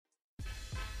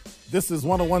This is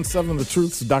 101.7 The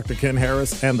Truth's Dr. Ken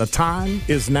Harris, and the time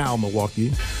is now,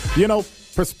 Milwaukee. You know,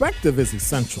 perspective is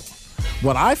essential.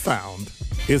 What I found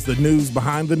is the news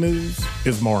behind the news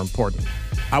is more important.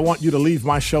 I want you to leave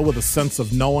my show with a sense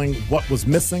of knowing what was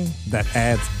missing that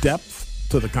adds depth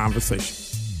to the conversation.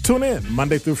 Tune in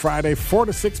Monday through Friday, 4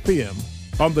 to 6 p.m.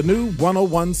 on the new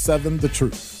 101.7 The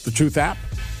Truth, The Truth app,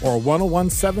 or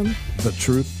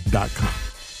 101.7thetruth.com.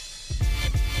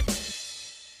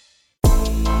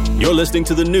 You're listening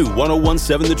to the new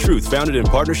 101.7 The Truth, founded in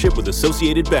partnership with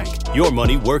Associated Bank. Your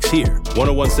money works here.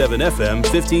 101.7 FM,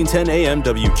 1510 AM,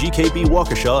 WGKB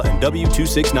Waukesha, and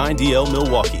W269DL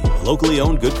Milwaukee. A locally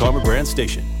owned Good Karma brand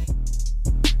station.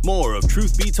 More of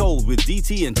Truth Be Told with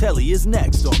DT and Telly is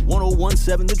next on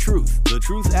 101.7 The Truth, The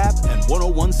Truth app, and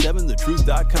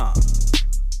 101.7thetruth.com.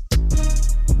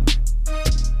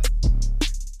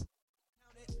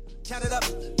 Count it up,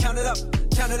 count it up,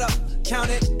 count it up, count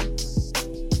it.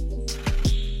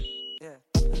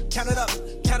 Count it up,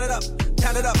 count it up,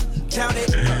 count it up, count it,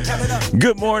 count it up.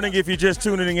 Good morning. If you're just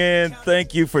tuning in,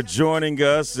 thank you for joining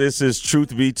us. This is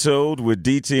Truth Be Told with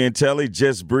DT and Telly.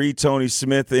 Just Bree, Tony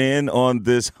Smith in on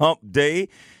this hump day.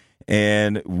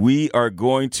 And we are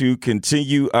going to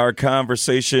continue our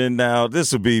conversation. Now,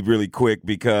 this will be really quick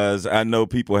because I know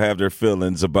people have their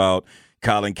feelings about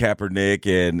Colin Kapernick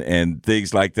and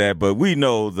things like that. But we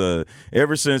know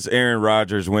ever since Aaron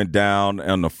Rodgers went down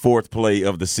on the fourth play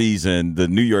of the season, the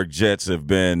New York Jets have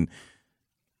been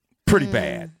pretty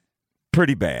bad.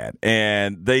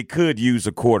 And they could use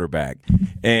a quarterback.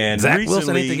 And Zach recently,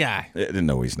 Wilson ain't the guy.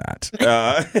 No, he's not.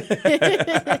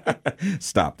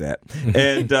 Stop that.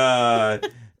 And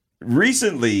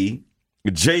recently,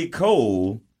 J.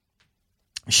 Cole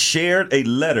shared a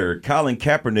letter Colin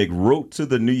Kaepernick wrote to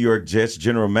the New York Jets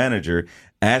general manager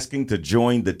asking to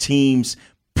join the team's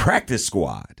practice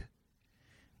squad.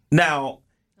 Now,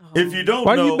 if you don't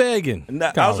know... Why are you begging?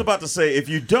 Now, I was about to say, if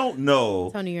you don't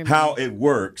know how it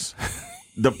works,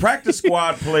 the practice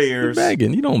squad players... You're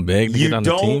begging. You don't beg to get on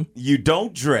the team. You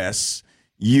don't dress.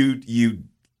 You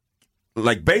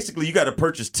basically, you got to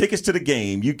purchase tickets to the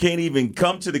game. You can't even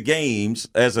come to the games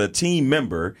as a team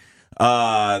member.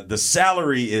 The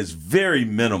salary is very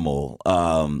minimal,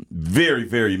 very,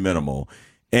 very minimal.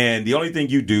 And the only thing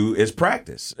you do is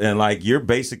practice. And you're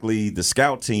basically the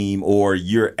scout team, or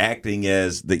you're acting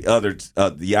as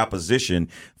the opposition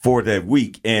for that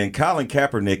week. And Colin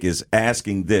Kaepernick is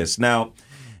asking this. Now,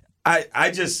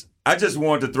 I just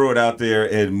wanted to throw it out there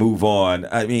and move on.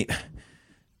 I mean,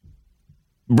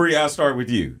 Bree, I'll start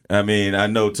with you. I mean, I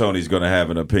know Tony's going to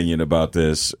have an opinion about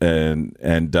this,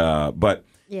 but.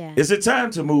 Yeah. Is it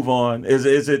time to move on? Is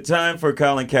it time for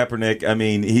Colin Kaepernick? I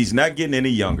mean, he's not getting any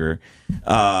younger.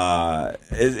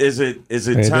 Is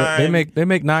it time? They make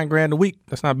 $9,000 a week.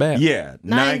 That's not bad. Yeah,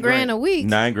 $9,000 a week.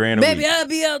 $9,000 a week. Baby, I'll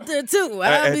be out there too.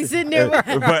 I'll be sitting there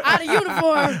out of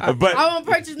uniform. But I won't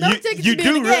purchase no tickets. You to be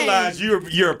in do the game. realize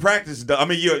you're a practice.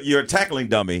 You're a tackling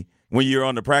dummy when you're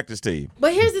on the practice team.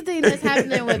 But here's the thing that's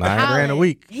happening with $9,000 Colin. a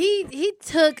week. He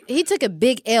took a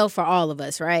big L for all of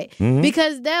us, right? Mm-hmm.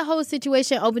 Because that whole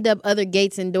situation opened up other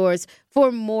gates and doors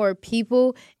for more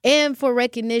people and for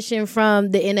recognition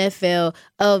from the NFL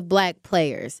of black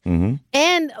players. Mm-hmm.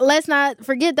 And let's not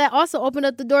forget that also opened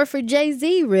up the door for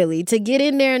Jay-Z, really, to get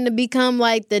in there and to become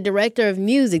like the director of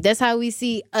music. That's how we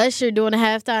see Usher doing a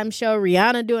halftime show,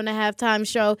 Rihanna doing a halftime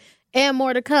show, and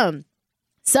more to come.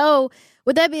 So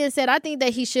with that being said, I think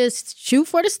that he should shoot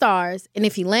for the stars, and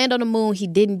if he land on the moon, he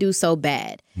didn't do so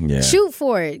bad. Yeah. Shoot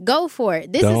for it. Go for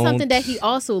it. This is something that he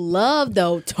also loved,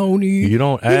 though, Tony. You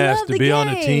don't ask to the be on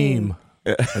the game. team.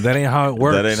 That ain't how it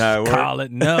works. That ain't how it works.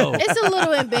 Colin, no. It's a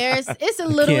little embarrassing. It's a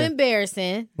little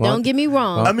embarrassing. Don't get me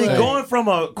wrong. I mean, but- going from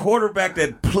a quarterback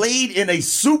that played in a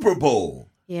Super Bowl.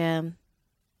 Yeah.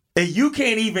 And you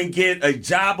can't even get a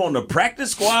job on the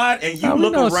practice squad, and you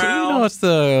look around.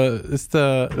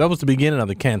 That was the beginning of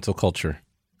the cancel culture.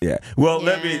 Yeah. Well,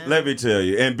 let me tell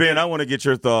you, and Ben, I want to get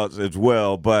your thoughts as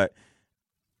well, but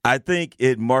I think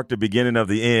it marked the beginning of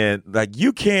the end. Like,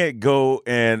 you can't go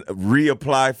and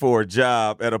reapply for a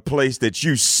job at a place that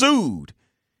you sued.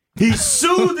 He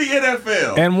sued the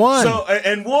NFL and won.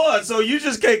 So you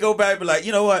just can't go back and be like,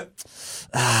 you know what?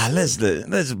 Let's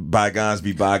bygones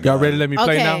be bygones. Y'all ready to let me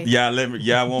play now?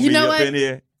 Y'all want me up in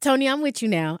here? Tony, I'm with you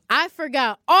now. I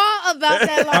forgot all about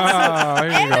that lawsuit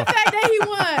and the fact that he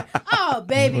won. Oh,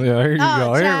 baby. Yeah, here you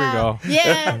go. Here child. we go.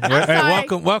 Yeah, I'm sorry.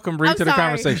 Welcome, Bree, to the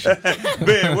conversation.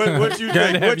 Ben, what you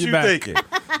think? What you thinking?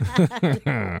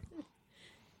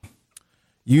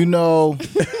 You know,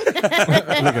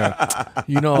 where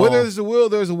all. there's a will,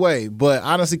 there's a way. But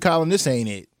honestly, Colin, this ain't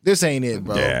it. This ain't it,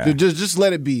 bro. Yeah. Just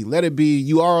let it be. Let it be.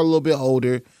 You are a little bit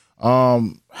older.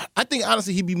 I think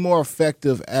honestly he'd be more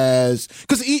effective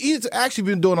because he's actually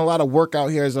been doing a lot of work out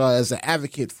here as an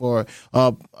advocate for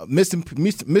missing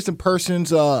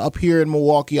persons up here in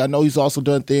Milwaukee. I know he's also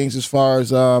done things as far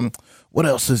as what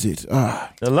else is it? A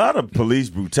lot of police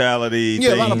brutality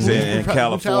things in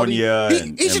California.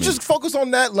 He should just focus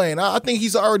on that lane. I think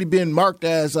he's already been marked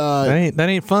as that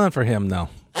ain't fun for him now.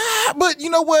 But you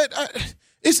know what?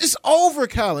 It's over,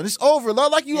 Colin. It's over.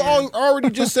 Like you already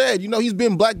just said, he's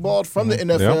been blackballed from the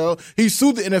NFL. Yep. He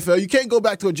sued the NFL. You can't go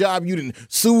back to a job you didn't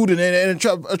sued and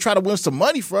try to win some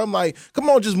money from. Like, come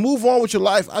on, just move on with your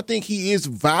life. I think he is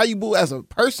valuable as a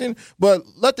person, but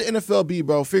let the NFL be,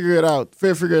 bro. Figure it out.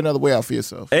 Figure another way out for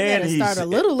yourself. And start a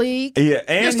little league. Yeah,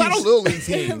 and start a little league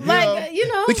team.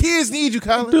 The kids need you,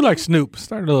 Colin. Do like Snoop.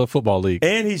 Start a football league.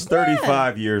 And he's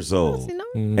 35 years old.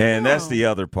 And that's the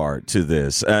other part to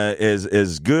this.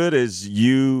 As good as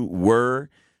you were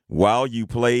while you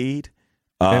played.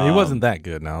 And he wasn't that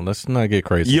good now. Let's not get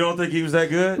crazy. You don't think he was that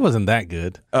good? He wasn't that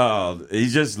good. He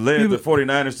just led the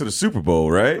 49ers to the Super Bowl,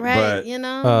 right? Right,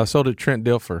 but, so did Trent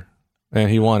Dilfer, and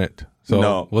he won it.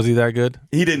 So was he that good?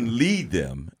 He didn't lead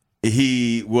them.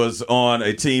 He was on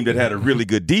a team that had a really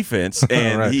good defense,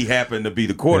 and he happened to be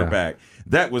the quarterback. Yeah.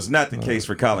 That was not the case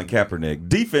for Colin Kaepernick.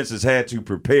 Defenses had to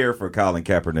prepare for Colin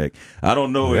Kaepernick. I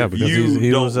don't know if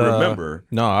you don't remember.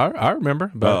 No, I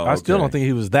remember, but I still don't think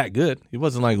he was that good. He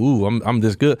wasn't like, ooh, I'm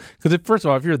this good. Because first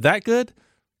of all, if you're that good,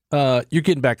 you're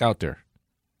getting back out there.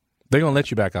 They're going to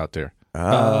let you back out there.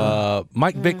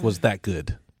 Mike Vick was that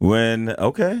good. Also,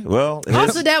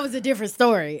 that was a different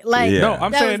story. No,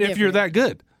 I'm saying if you're that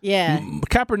good. Yeah.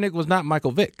 Kaepernick was not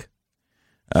Michael Vick.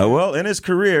 In his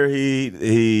career,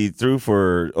 he threw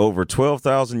for over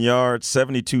 12,000 yards,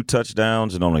 72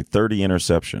 touchdowns, and only 30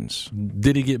 interceptions.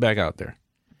 Did he get back out there?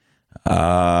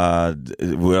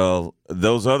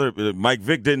 Those other Mike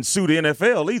Vick didn't sue the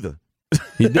NFL either.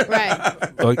 He did.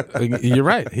 Right. You're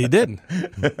right. He didn't.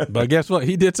 But guess what?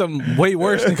 He did something way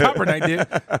worse than Kaepernick did.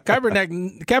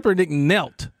 Kaepernick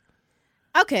knelt.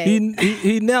 Okay.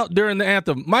 He knelt during the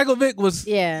anthem. Michael Vick was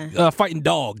fighting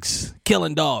dogs,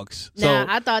 killing dogs. Now,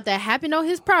 I thought that happened on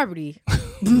his property.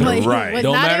 Right.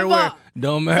 Don't matter where.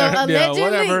 Don't matter. So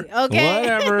whatever. Okay.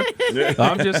 Whatever.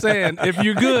 I'm just saying, if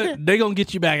you're good, they're going to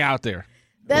get you back out there.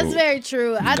 That's very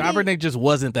true. Kaepernick just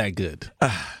wasn't that good.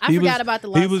 I forgot about the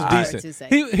last. He was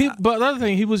decent. But the other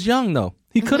thing, he was young though.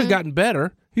 He could have gotten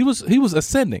better. He was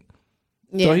ascending.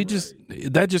 Yeah. So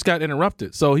that just got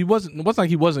interrupted. So it wasn't like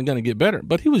he wasn't going to get better,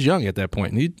 but he was young at that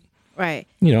point. Right.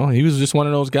 He was just one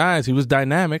of those guys. He was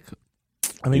dynamic.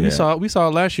 I mean, we saw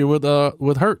last year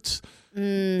with Hurts.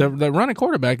 The running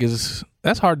quarterback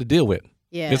that's hard to deal with.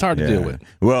 Yeah. It's hard to deal with.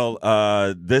 Well,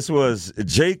 this was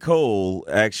J. Cole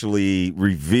actually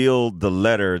revealed the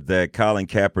letter that Colin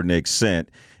Kaepernick sent.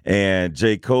 And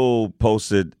J. Cole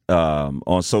posted on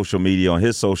his social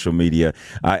media,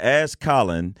 I asked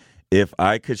Colin if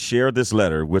I could share this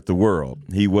letter with the world.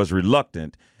 He was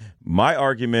reluctant. My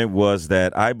argument was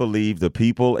that I believe the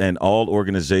people and all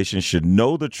organizations should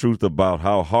know the truth about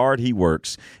how hard he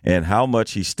works and how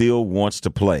much he still wants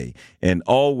to play and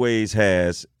always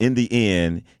has. In the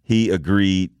end, he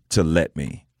agreed to let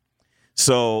me.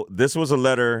 So this was a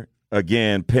letter,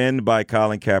 again, penned by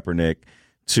Colin Kaepernick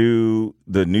to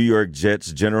the New York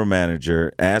Jets general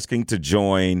manager asking to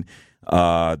join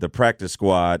the practice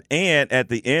squad. And at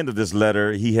the end of this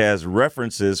letter, he has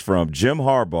references from Jim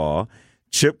Harbaugh,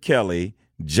 Chip Kelly,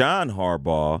 John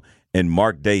Harbaugh, and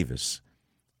Mark Davis.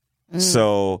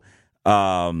 So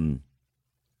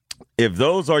if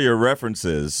those are your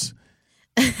references,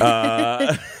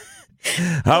 how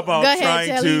about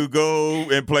trying to go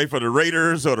and play for the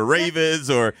Raiders or the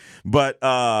Ravens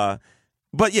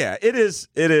but yeah, it's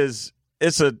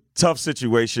a tough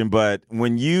situation, but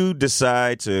when you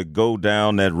decide to go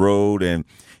down that road and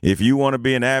if you want to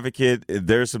be an advocate,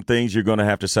 there's some things you're going to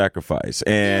have to sacrifice.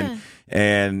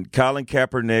 And Colin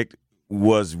Kaepernick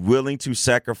was willing to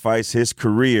sacrifice his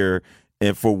career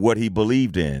and for what he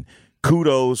believed in.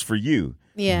 Kudos for you.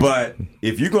 Yeah. But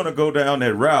if you're going to go down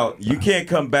that route, you can't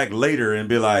come back later and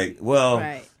be like, well,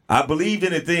 I believed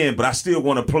in it then, but I still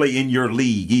want to play in your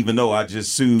league, even though I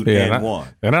just sued and won.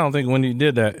 And I don't think when he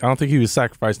did that, I don't think he was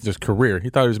sacrificing his career. He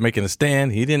thought he was making a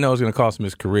stand. He didn't know it was going to cost him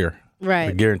his career. Right.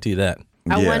 I guarantee that.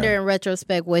 I wonder in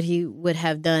retrospect what he would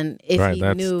have done if he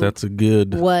knew that's a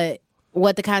good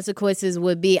what the consequences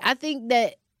would be. I think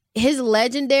that his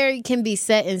legendary can be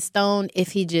set in stone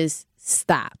if he just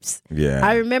stops. Yeah.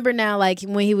 I remember now, like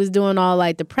when he was doing all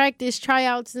like the practice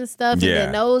tryouts and stuff, and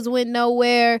then those went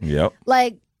nowhere. Yep.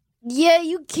 Like Yeah,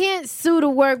 you can't sue the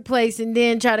workplace and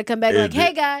then try to come back like,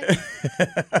 hey, guys,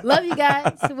 love you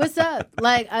guys. What's up?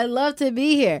 Like, I love to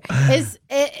be here.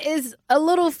 It's a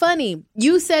little funny.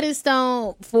 You set in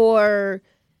stone for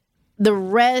the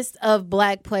rest of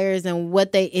black players and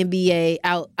what they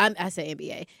NFL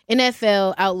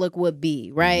outlook would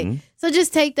be, right? Mm-hmm. So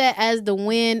just take that as the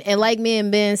win. And like me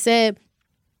and Ben said,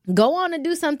 go on and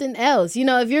do something else. You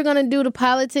know, if you're going to do the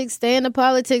politics, stay in the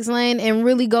politics lane and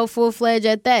really go full-fledged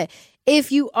at that.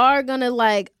 If you are going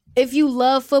to, if you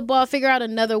love football, figure out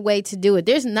another way to do it.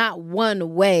 There's not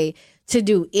one way to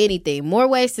do anything. More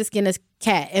ways to skin a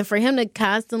cat. And for him to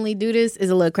constantly do this is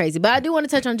a little crazy. But I do want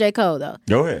to touch on J. Cole, though.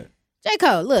 Go ahead. J.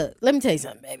 Cole, look, let me tell you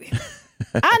something, baby.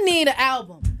 I need an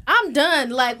album. I'm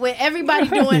done, with everybody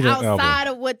doing outside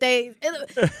of what they do.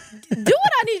 What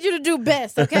I need you to do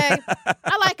best, okay?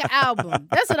 I like an album.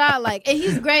 That's what I like, and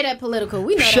he's great at political.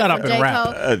 We know Shut that up J. and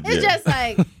Cole. rap. It's just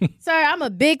sorry, I'm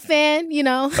a big fan.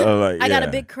 I got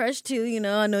a big crush too.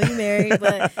 I know you married,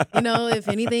 but if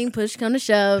anything push come to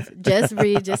shove, just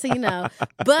read, just so you know.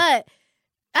 But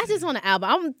I just want an album.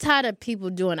 I'm tired of people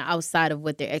doing outside of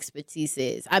what their expertise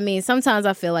is. I mean, sometimes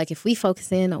I feel like if we focus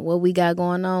in on what we got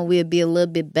going on, we'd be a little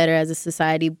bit better as a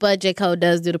society. But J. Cole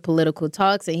does do the political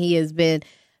talks, and he has been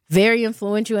very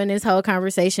influential in this whole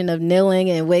conversation of kneeling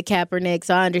and with Kaepernick.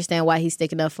 So I understand why he's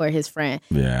sticking up for his friend.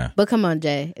 Yeah. But come on,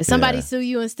 Jay. If somebody sue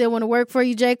you and still want to work for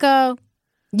you, J. Cole,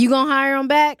 you going to hire him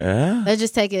back? Let's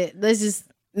just make it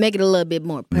a little bit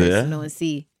more personal and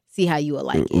see how you would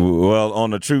like it. Well,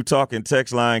 on the True Talking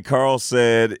text line, Carl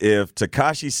said if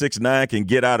Tekashi 6ix9ine can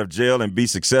get out of jail and be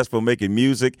successful making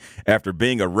music after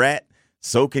being a rat,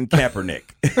 so can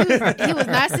Kaepernick. He was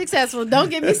not successful. Don't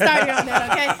get me started on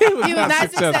that, okay? He was not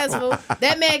successful.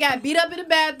 That man got beat up in the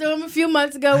bathroom a few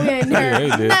months ago. We ain't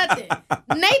heard nothing.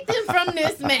 Nathan from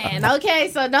this man,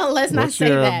 okay? So let's not say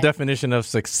that. What's your definition of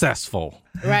successful?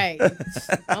 Right.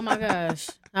 Oh, my gosh.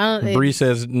 Bree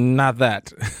says not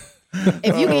that.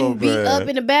 If you getting beat up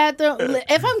in the bathroom,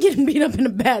 if I'm getting beat up in the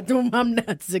bathroom, I'm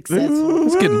not successful.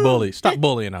 It's getting bullied. Stop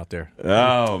bullying out there.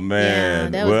 Oh,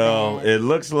 man. Yeah, well, bad. It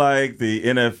looks like the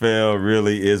NFL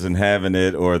really isn't having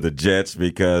it, or the Jets,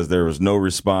 because there was no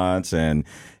response. And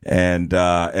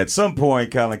at some point,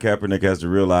 Colin Kaepernick has to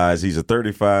realize he's a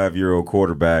 35-year-old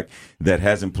quarterback that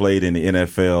hasn't played in the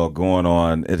NFL going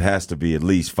on. It has to be at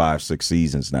least 5-6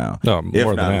 seasons now. No, more if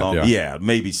than not that, long. yeah.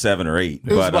 Maybe 7 or 8.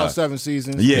 It was about 7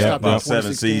 seasons. Yeah, about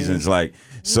 7 seasons.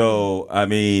 So, I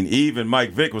mean, even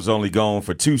Mike Vick was only gone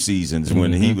for 2 seasons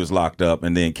when he was locked up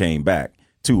and then came back.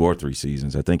 2 or 3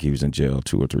 seasons. I think he was in jail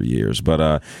 2 or 3 years.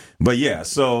 But yeah,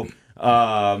 so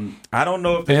I don't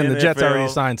know if the NFL, Jets already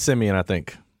signed Simeon, I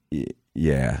think.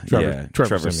 Yeah,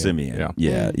 Trevor Simeon.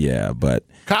 Yeah, but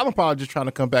Colin probably just trying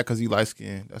to come back because he light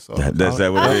skinned. That's all. That's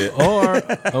that what it is?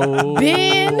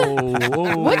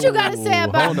 Ben, what you got to say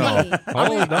about me?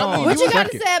 Hold on. What you got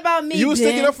to say about me? You was Ben?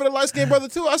 sticking up for the light skinned brother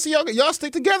too. I see y'all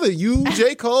stick together. You,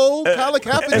 J. Cole, Colin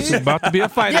Kaepernick. It's about to be a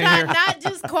fight Did in I here. not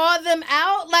just call them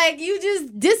out? You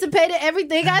just dissipated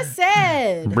everything I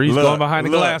said. Bree's going behind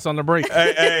the glass on the break.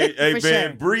 Hey, Ben,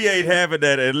 sure. Bree ain't having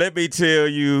that. And let me tell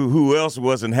you who else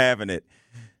wasn't having it.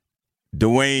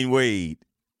 Dwayne Wade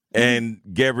and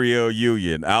Gabrielle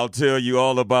Union. I'll tell you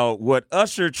all about what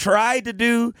Usher tried to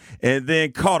do and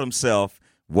then caught himself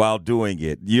while doing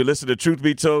it. You listen to Truth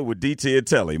Be Told with DT and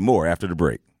Telly. More after the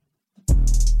break.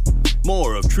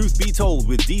 More of Truth Be Told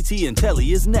with DT and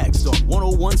Telly is next on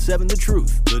 1017 The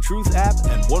Truth, The Truth app,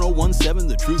 and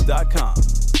 1017thetruth.com.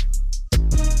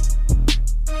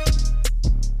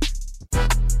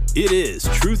 It is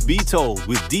Truth Be Told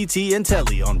with DT and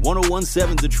Telly on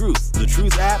 1017 The Truth, The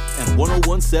Truth app, and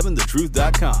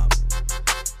 1017thetruth.com.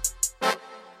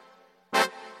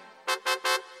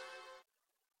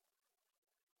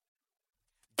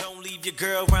 Don't leave your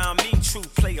girl around me, true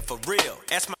player for real.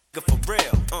 That's my nigga for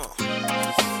real. Come on.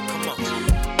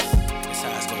 That's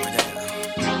how it's going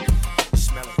down.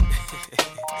 Smell it.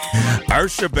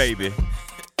 Ursha, baby.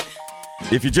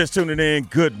 If you're just tuning in,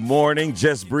 good morning.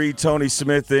 Jess Bree, Tony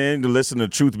Smith in to listen to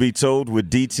Truth Be Told with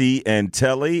DT and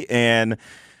Telly. And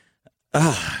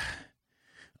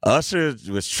Usher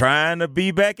was trying to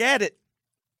be back at it.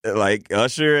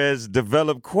 Usher has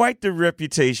developed quite the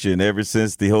reputation ever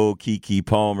since the whole Keke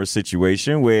Palmer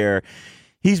situation, where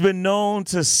he's been known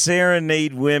to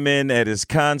serenade women at his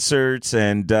concerts,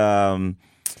 and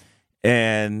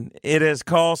it has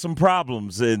caused some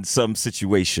problems in some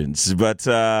situations. But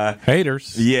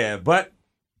haters. Yeah, but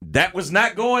that was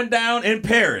not going down in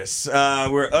Paris,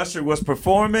 where Usher was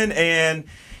performing, and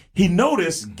he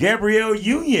noticed Gabrielle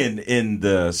Union in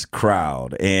the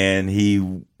crowd, and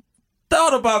he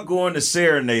thought about going to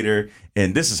serenade her,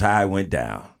 and this is how it went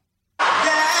down.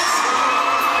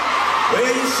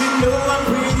 you know I'm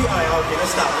pretty. All right, okay,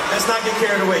 let's stop. Let's not get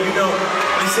carried away. You know,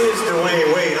 this is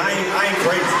Dwayne Wade. I ain't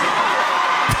crazy.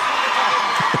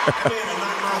 I man, I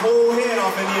knocked my whole head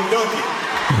off and then dunk it.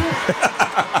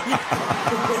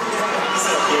 What's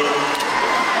up, kid?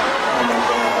 Oh my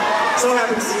God. So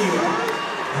happy to see you.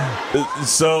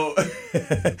 So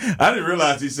I didn't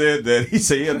realize he said that. He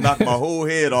said he'll knock my whole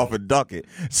head off and dunk it.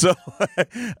 So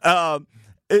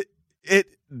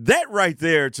that right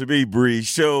there to me, Bree,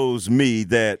 shows me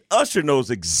that Usher knows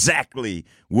exactly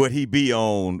what he be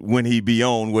on when he be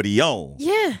on what he on.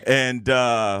 Yeah. And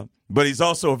but he's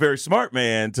also a very smart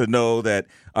man to know that,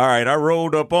 all right, I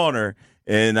rolled up on her.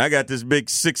 And I got this big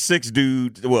 6'6"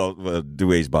 dude. Well,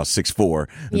 Dwayne's about 6'4".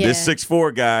 Yeah. This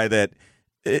 6'4" guy that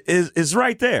is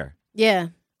right there. Yeah.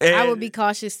 And, I would be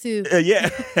cautious too. Yeah.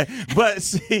 but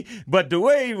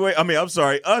Dwayne, I'm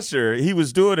sorry, Usher, he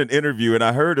was doing an interview and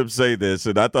I heard him say this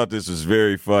and I thought this was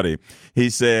very funny. He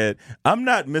said, I'm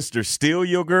not Mr. Steal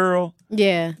Your Girl.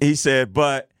 Yeah. He said,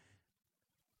 but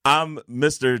I'm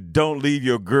Mr. Don't Leave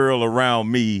Your Girl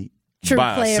Around Me. True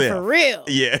by player herself. for real.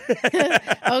 Yeah.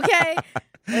 Okay.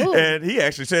 Ooh. And he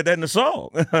actually said that in the song.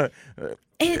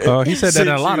 He said that in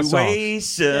a lot of songs.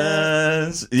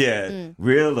 Situations. Yeah.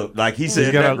 Real. Like he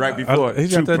said that right before.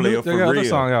 He's True got player for another real.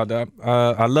 song out there.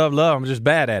 I love. I'm just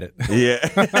bad at it.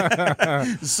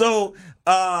 Yeah. So,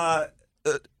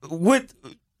 when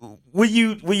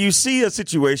you see a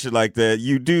situation like that,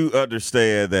 you do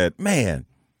understand that, man,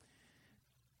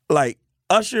 like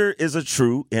Usher is a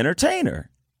true entertainer.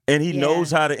 And he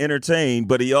knows how to entertain,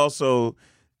 but he also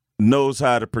knows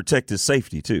how to protect his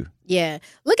safety, too. Yeah.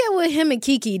 Look at what him and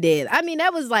Kiki did. I mean,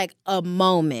 that was like a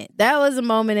moment. That was a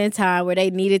moment in time where they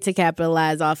needed to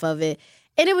capitalize off of it.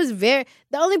 And it was the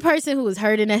only person who was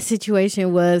hurt in that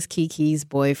situation was Kiki's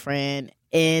boyfriend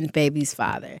and baby's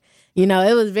father. You know,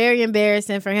 it was very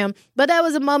embarrassing for him. But that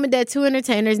was a moment that two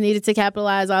entertainers needed to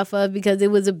capitalize off of because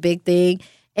it was a big thing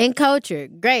in culture.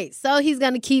 Great. So he's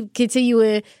going to keep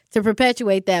continuing to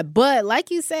perpetuate that. But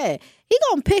like you said, he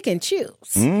going to pick and choose.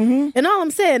 Mm-hmm. And all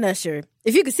I'm saying, Usher,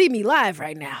 if you could see me live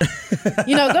right now, go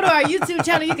to our YouTube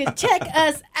channel. You can check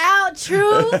us out.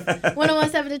 Truth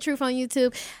 1017 The Truth on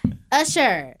YouTube.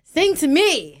 Usher, sing to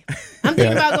me. I'm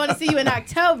thinking about going to see you in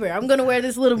October. I'm going to wear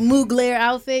this little Mugler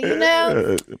outfit, you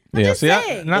know? Sing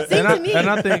to me. And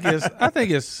I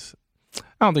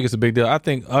don't think it's a big deal. I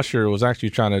think Usher was actually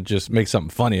trying to just make something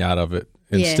funny out of it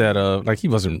instead of, like, he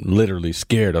wasn't literally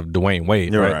scared of Dwayne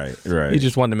Wade, right? Right. He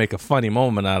just wanted to make a funny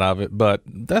moment out of it. But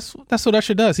that's what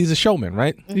Usher does. He's a showman,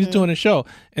 right? Mm-hmm. He's doing a show.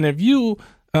 And if you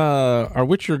are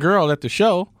with your girl at the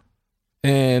show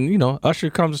and, Usher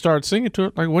comes and starts singing to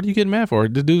her, like, what are you getting mad for?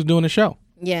 The dude's doing a show.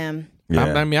 Yeah.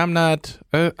 I'm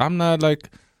not like,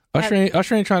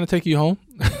 Usher ain't trying to take you home.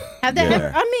 Have they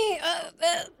ever, hey,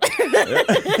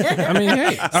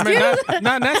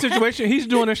 not in that situation. He's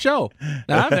doing a show.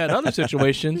 Now, I've had other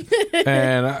situations,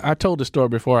 and I told the story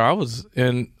before. I'm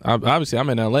in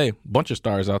L.A., bunch of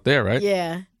stars out there, right?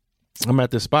 Yeah. I'm at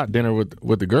this spot, dinner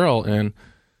with the girl, and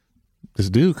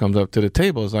this dude comes up to the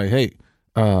table. It's like, hey,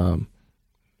 but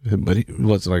he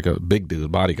was like a big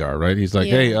dude, bodyguard, right? He's like,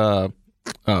 hey,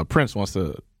 Prince wants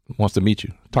to meet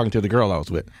you. Talking to the girl I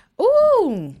was with.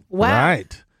 Ooh, wow.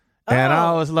 Right. And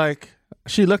I was like,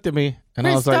 she looked at me, and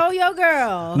I was like, stole your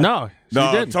girl. No, she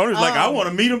didn't. Tony's like, I want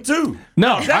to meet him too.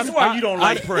 No, that's why you don't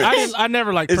like Prince. I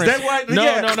never liked Prince. Is that why? No,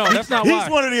 that's not why.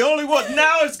 He's one of the only ones.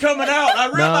 Now it's coming out. I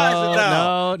realize it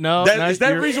now. No. Is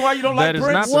that the reason why you don't like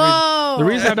Prince? Is not the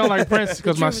reason I don't like Prince is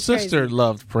because my sister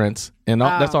loved Prince, and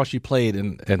that's all she played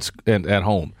and at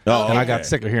home. Oh, and I got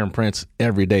sick of hearing Prince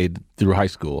every day through high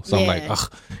school. So I'm like,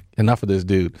 ugh, enough of this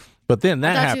dude. But then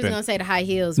that happened. I thought you was going to say the high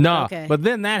heels. No, okay. But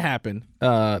then that happened.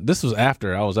 This was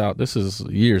after I was out. This is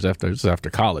years after. This is after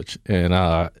college. And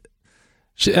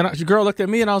the girl looked at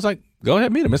me, and I was like, go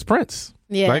ahead, meet him. It's Prince.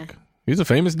 Yeah. Like, he's a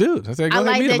famous dude. I said, go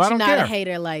ahead, meet him. I don't care. I like that you're not a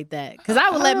hater like that. Because I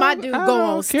would let my dude go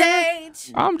on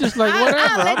stage. I'm just like, whatever.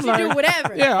 I'll let you do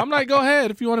whatever. Yeah, I'm like, go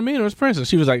ahead if you want to meet him. It's Prince. And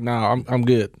she was like, no, I'm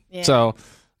good. Yeah. So,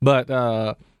 but,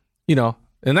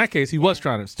 in that case, he was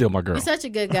trying to steal my girl. He's such a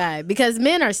good guy because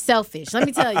men are selfish. Let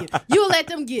me tell you. You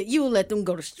will let them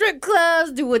go to strip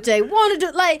clubs, do what they want to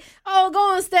do. Like,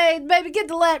 go on stage, baby, get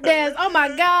the lap dance. Oh, my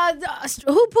God.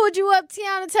 Who pulled you up,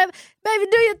 Tiana Taylor? Baby,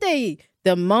 do your thing.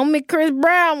 The moment Chris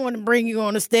Brown want to bring you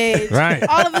on the stage, right.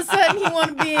 All of a sudden he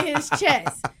want to be in his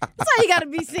chest. That's why you got to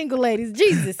be single, ladies.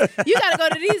 Jesus. You got to go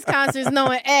to these concerts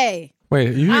knowing, hey.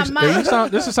 Wait,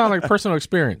 this sound like personal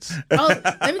experience.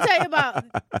 Let me tell you about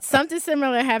something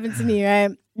similar happened to me,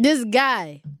 right? This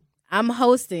guy, I'm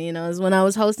hosting, is when I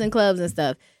was hosting clubs and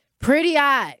stuff. Pretty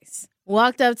eyes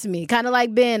walked up to me, kind of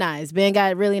like Ben eyes. Ben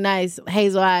got really nice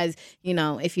hazel eyes. You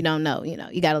know, if you don't know,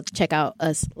 you got to check out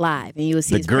us live, and you will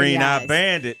see the green eye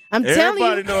bandit. I'm telling you,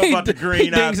 everybody know about the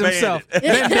green eye bandit.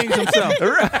 Ben dings himself.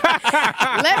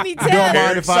 Let me tell you. Don't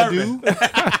mind if I do.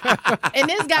 And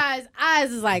this guy's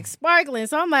eyes is like sparkling.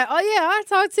 So I'm like, oh, yeah, I'll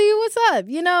talk to you. What's up?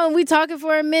 And we talking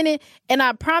for a minute. And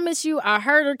I promise you, I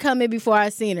heard her coming before I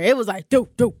seen her. It was like, do,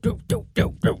 do, do, do,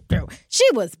 do, do, do. She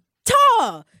was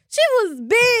tall. She was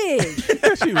big.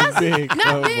 She was big.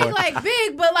 Not big like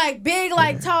big, but like big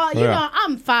like tall.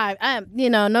 I'm 5.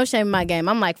 No shame in my game.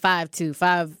 I'm like 5'2",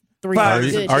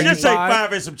 5'3". Just say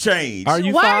 5 and some change. Are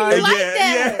you Why 5? are you like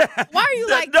that? Yeah. Why are you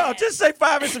like no, that? just say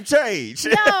 5 and some change.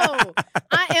 No,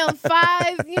 I am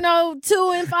 5, 2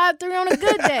 and 5'3" on a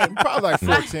good day. Probably like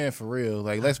 4'10" for real.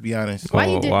 Like, let's be honest. Why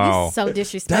you wow. This is so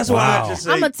disrespectful. That's why I just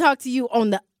say. I'm gonna talk to you on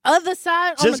the other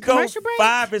side on the Just go commercial break.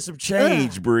 5 and some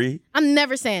change, Bree. I'm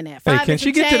never saying that. Hey, 5 can and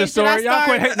she some get to the change. Should I story? Y'all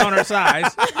quit start? hating on her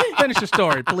size. Finish the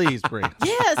story, please, Bree.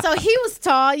 Yeah, so he was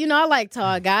tall. I like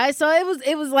tall guys. So it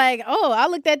was like, oh, I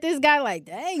looked at this guy like,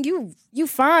 dang, you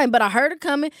fine. But I heard her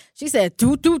coming. She said,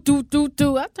 do, do, do, do,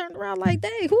 do. I turned around like,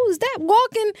 dang, who is that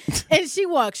walking? And she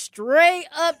walked straight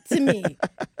up to me.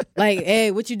 Like, hey,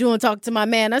 what you doing talking to my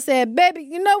man? I said, baby,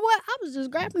 you know what? I was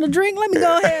just grabbing a drink. Let me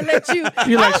go ahead and let you.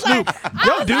 You like Snoop.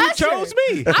 Yo, dude Usher. chose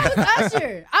me. I was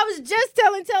Usher. I was just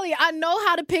telling Telly, I know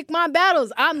how to pick my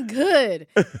battles. I'm good.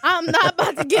 I'm not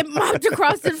about to get mopped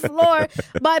across the floor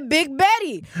by Big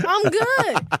Betty. I'm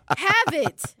good. Have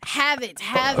it.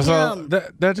 Have So him.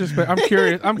 that just I'm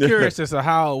curious as to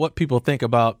what people think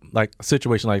about like a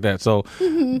situation like that. So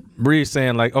Bree's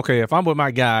saying like, okay, if I'm with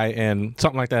my guy and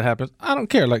something like that happens, I don't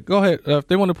care. Like, go ahead. If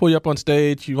they want to pull you up on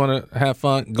stage, you want to have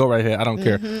fun, go right ahead. I don't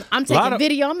care. I'm taking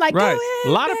video. I'm like, right. go ahead. A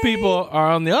lot of people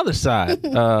are on the other side.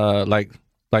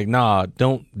 Like, nah,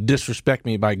 don't disrespect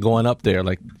me by going up there.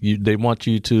 Like, they want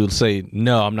you to say,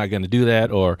 no, I'm not going to do that,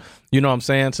 or, you know what I'm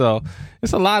saying? So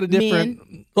it's a lot of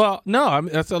different. Men. Well, no, I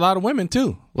mean, that's a lot of women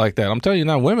too, like that. I'm telling you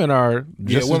now, women are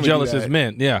just as jealous as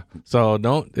men. Yeah. So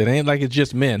it ain't like it's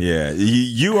just men. Yeah,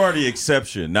 you are the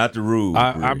exception, not the rule.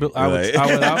 I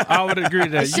would agree to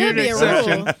that. You're the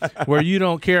exception where you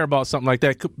don't care about something like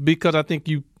that because I think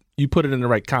you put it in the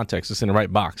right context. It's in the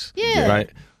right box. Yeah. Right.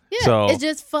 Yeah, so it's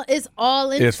just fun. It's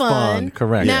all in it's fun.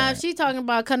 Correct. Now, if she's talking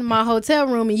about coming to my hotel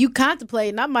room and you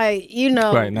contemplating, I might,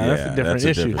 Right, now that's a different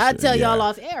issue. I'll tell y'all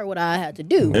off air what I had to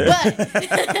do.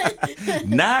 But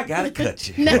now I got to cut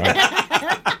you. But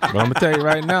I'm going to tell you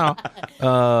right now.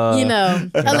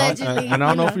 Allegedly. And I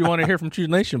don't know if you want to hear from Truth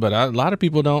Nation, but a lot of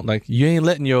people don't. Like, you ain't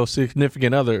letting your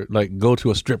significant other, like, go to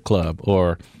a strip club.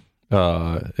 Or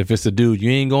if it's a dude,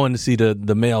 you ain't going to see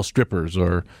the male strippers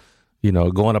or...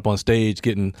 going up on stage,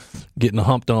 getting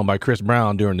humped on by Chris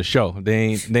Brown during the show. They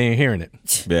ain't hearing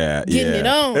it. Yeah, getting it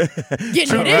on,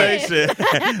 getting it in.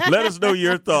 Let us know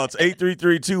your thoughts.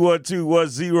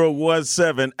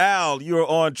 833-212-1017. Al, you're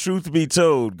on Truth Be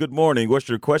Told. Good morning. What's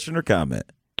your question or comment?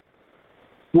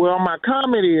 Well, my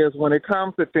comment is when it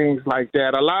comes to things like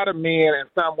that, a lot of men and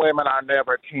some women are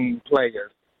never team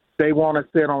players. They want to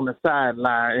sit on the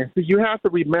sideline. And so you have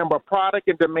to remember product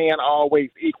and demand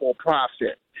always equal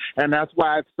profit. And that's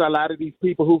why it's a lot of these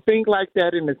people who think like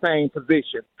that in the same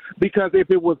position. Because if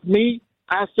it was me,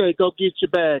 I say, go get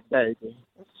your bag, baby.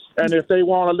 And if they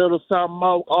want a little something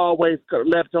more, always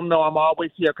let them know I'm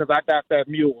always here because I got that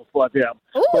mule for them.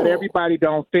 Ooh. But everybody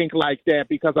don't think like that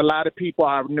because a lot of people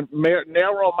are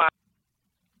narrow-minded.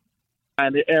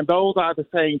 And those are the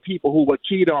same people who will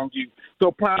cheat on you.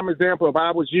 So, prime example, if I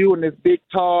was you and this big,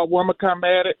 tall woman come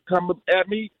at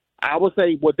me, I would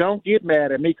say, well, don't get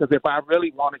mad at me because if I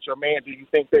really wanted your man, do you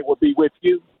think they would be with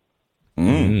you?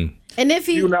 Mm. And if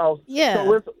he, yeah.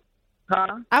 So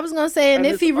huh? I was going to say, and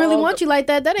if he really wants you like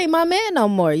that, that ain't my man no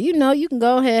more. You can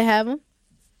go ahead and have him.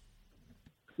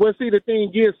 Well, see, the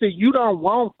thing is, you don't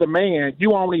want the man.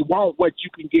 You only want what you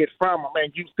can get from him,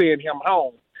 and you send him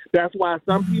home. That's why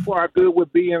some people are good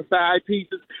with being side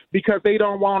pieces because they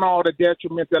don't want all the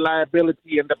detriment, the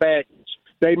liability, and the baggage.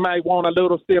 They might want a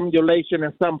little stimulation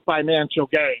and some financial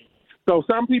gain. So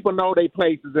some people know their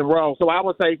places and roles. So I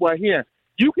would say, well, here,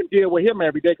 you can deal with him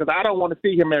every day because I don't want to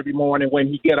see him every morning when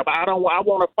he get up. I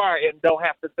want to fire and don't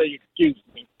have to say excuse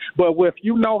me. But if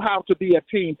you know how to be a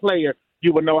team player,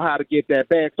 you will know how to get that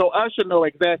back. So Usher know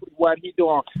exactly what he's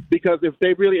doing because if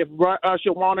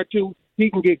Usher wanted to, he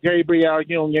can get Gabrielle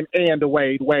Union and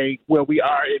Dwayne Wade where we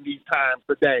are in these times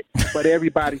today. But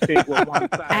everybody think we're one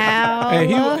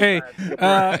side.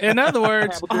 In other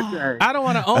words, I don't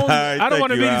want to own. I don't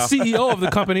want to be the CEO of the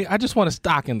company. I just want to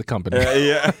stock in the company.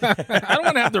 Yeah. I don't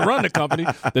want to have to run the company,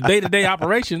 the day-to-day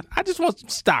operation. I just want some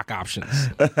stock options.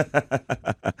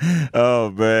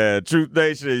 Oh, man. Truth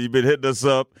Nation, you've been hitting us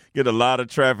up. Get a lot of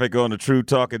traffic on the True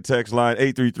Talking text line.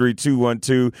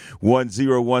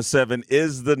 833-212-1017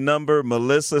 is the number.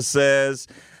 Melissa says,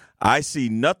 I see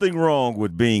nothing wrong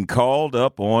with being called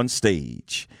up on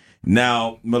stage.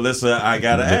 Now, Melissa, I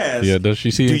got to ask. Yeah, does she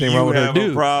see anything wrong with her dude? Do you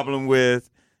have a problem with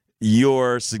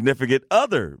your significant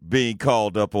other being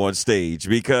called up on stage?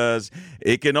 Because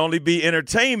it can only be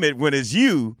entertainment when it's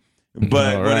you.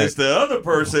 But when it's the other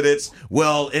person, it's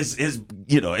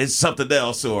something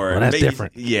else, or that's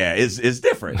different. Yeah, it's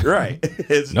different, right?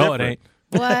 It's no, different. it ain't.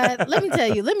 What? Let me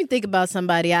tell you. Let me think about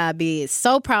somebody I'd be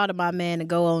so proud of my man to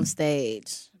go on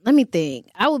stage. Let me think.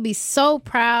 I would be so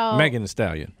proud. Megan Thee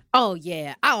Stallion. Oh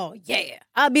yeah.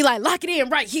 I'd be like, lock it in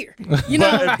right here. You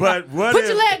know. but what put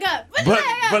if, your leg up.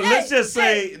 But let's just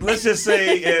say if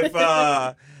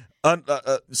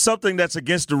something that's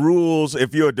against the rules,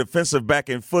 if you're a defensive back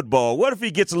in football, what if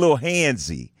he gets a little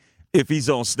handsy if he's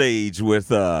on stage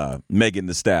with Megan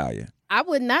Thee Stallion? I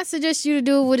would not suggest you to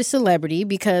do it with a celebrity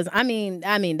because I mean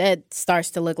that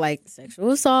starts to look like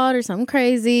sexual assault or something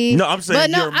crazy. No, I'm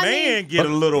saying your man get a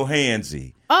little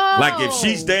handsy. Oh. Like if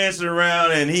she's dancing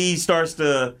around and he starts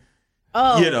to,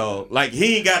 like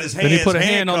he ain't got his hands. Then he put a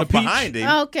hand on the behind him.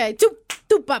 Okay,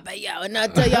 Papa, y'all, and I'll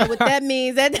tell y'all what that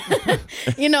means. That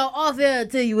off air, I'll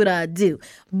tell you what I do.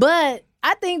 But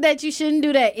I think that you shouldn't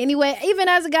do that anyway. Even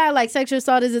as a guy, like sexual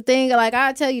assault is a thing. Like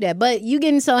I'll tell you that. But you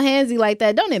getting so handsy like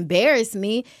that, don't embarrass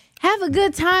me. Have a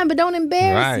good time, but don't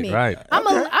embarrass me. Right. I'm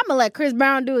gonna let Chris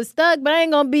Brown do his thug, but I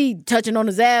ain't gonna be touching on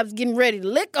his abs, getting ready to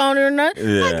lick on it or nothing.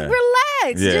 Yeah. Like,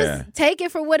 relax. Yeah. Just take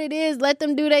it for what it is. Let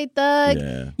them do their thug.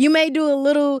 Yeah. You may do a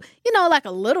little, like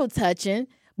a little touching.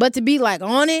 But to be like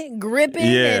on it, gripping,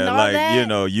 and all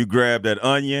that. You grab that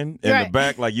onion in the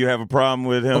back, like you have a problem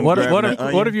with him. What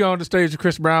if you're on the stage with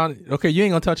Chris Brown? Okay, you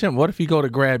ain't gonna touch him. What if he go to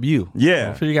grab you?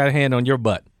 Yeah. If you got a hand on your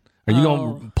butt, are you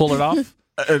gonna pull it off?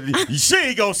 She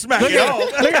ain't gonna smack it off.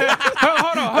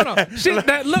 Hold on.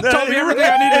 That look told me everything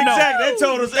I need to know. Exactly, that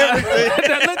told us everything.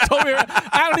 That look told me.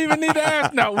 I don't even need to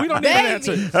ask. No, we don't need an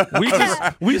answer.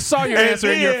 We saw your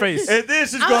answer in your face. And then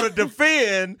she's gonna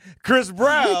defend Chris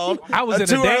Brown. I was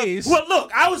in a daze. Well,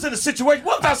 look, I was in a situation.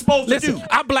 What was I supposed to do?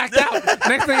 I blacked out.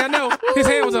 Next thing I know, his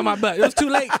hand was on my butt. It was too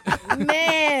late.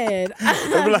 Man.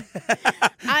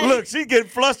 Look, she's getting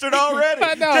flustered already.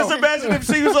 I know. Just imagine if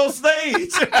she was on stage.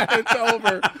 It's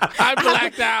over. I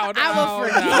blacked out. I will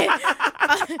forget.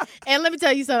 And let me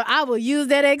tell you something. I will use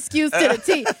that excuse to the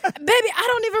T. Baby, I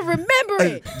don't even remember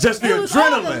it. Just the it was all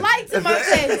adrenaline. the lights in my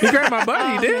face. He grabbed my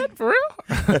butt. He did? For real?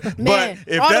 Man, but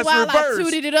if all that's the while reversed, I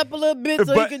tooted it up a little bit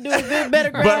so he could do a bit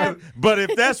better grab. But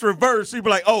if that's reversed, you'd be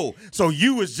like, oh, so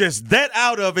you was just that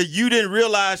out of it. You didn't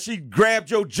realize she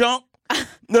grabbed your junk?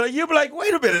 No, you'd be like,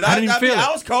 wait a minute. I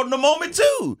was caught in the moment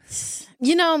too.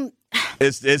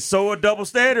 It's so a double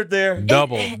standard there.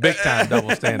 Big time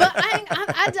double standard. But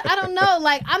I don't know.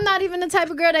 Like, I'm not even the type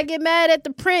of girl that get mad at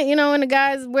the print, when the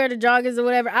guys wear the joggers or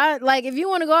whatever. If you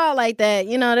want to go out like that,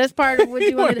 that's part of what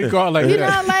you want to do. Go out like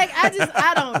that.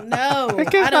 I don't know.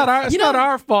 It's not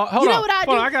our fault. Hold on. What I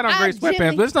do? I got on gray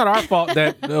sweatpants, but it's not our fault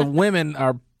that women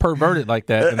are perverted like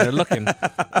that and they're looking no,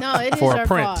 it for is a our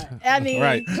print. fault. I mean,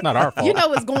 right. It's not our fault. You know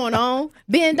what's going on.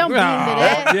 Ben, don't beam to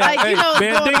that. Yeah. Hey, Ben, what's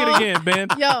dig going it on. again, Ben.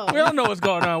 Yo. We don't know what's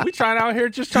going on. We trying out here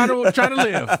just trying to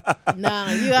live.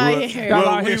 Nah, you out here. Y'all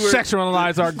out here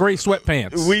sexualize our gray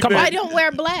sweatpants. I don't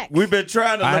wear black. We've been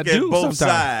trying to look at both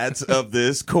sides of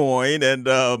this coin, and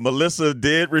Melissa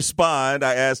did respond.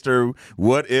 I asked her,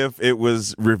 what if it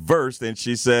was reversed? And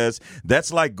she says,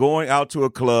 that's like going out to a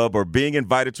club or being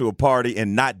invited to a party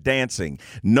and not dancing.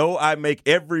 No, I make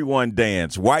everyone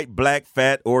dance, white, black,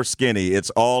 fat, or skinny. It's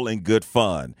all in good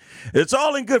fun. It's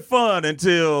all in good fun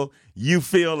until you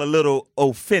feel a little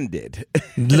offended. A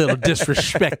little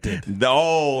disrespected.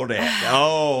 All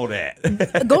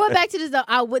that. Going back to this, though,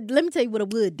 let me tell you what I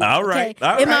would do. All right.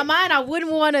 In my mind, I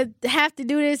wouldn't want to have to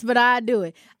do this, but I'd do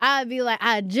it. I'd be like,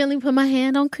 I'd gently put my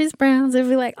hand on Chris Brown's and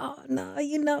be like, oh, no,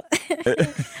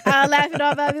 I'll laugh it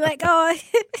off. I'd be like, oh,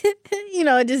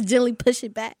 just gently push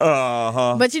it back.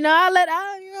 Uh-huh. But, keep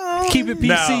it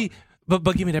PC. But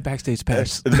give me that backstage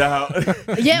pass. Now, when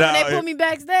they put me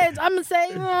backstage, I'm going to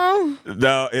say,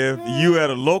 Now, if you at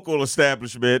a local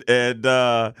establishment and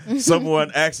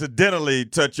someone accidentally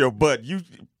touch your butt, you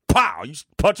punch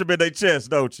them in their chest,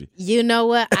 don't you? You know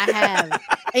what? I have.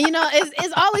 And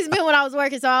it's always been when I was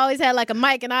working, so I always had like a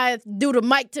mic, and I do the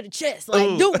mic to the chest,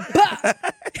 like do bah.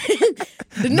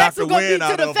 The next one gonna be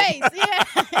to the face. Yeah.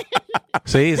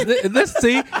 See,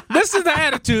 this is the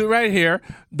attitude right here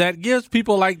that gives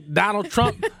people like Donald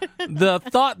Trump the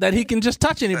thought that he can just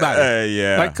touch anybody.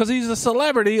 Yeah. Like, because he's a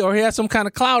celebrity or he has some kind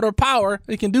of clout or power,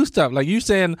 he can do stuff. Like you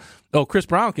saying, oh, Chris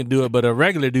Brown can do it, but a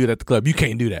regular dude at the club, you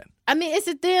can't do that. I mean, it's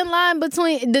a thin line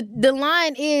between the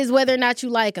line is whether or not you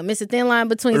like him. It's a thin line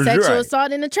between sexual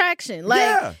assault and attraction.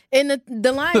 Like, and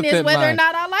the line is whether or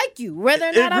not I like you, whether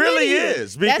or not it really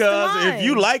is, because if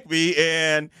you like me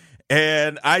and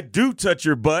I do touch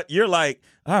your butt, you're like,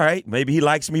 all right, maybe he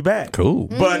likes me back. Cool.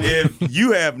 But if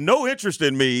you have no interest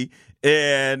in me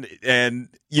and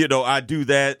I do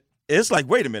that, it's like,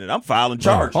 wait a minute, I'm filing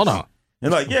charges. Hold on.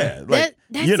 And like, yeah, like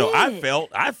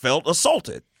I felt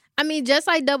assaulted. I mean, just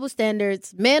like double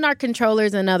standards, men are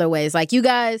controllers in other ways. Like, you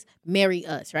guys marry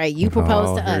us, right? You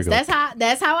propose to us. That's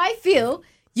how I feel.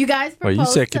 You guys propose you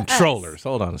said to controllers. us.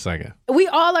 Hold on a second. We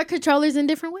all are controllers in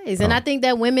different ways. And I think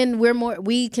that women,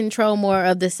 we control more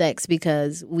of the sex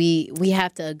because we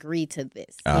have to agree to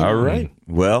this. All right.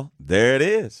 Well, there it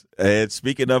is. And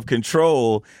speaking of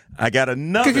control, I got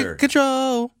another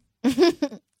control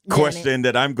question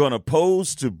that I'm going to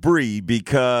pose to Bree,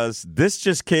 because this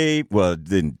just came, well, it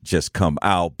didn't just come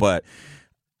out, but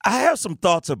I have some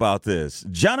thoughts about this.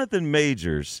 Jonathan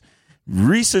Majors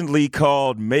recently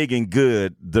called Megan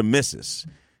Good the missus.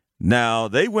 Now,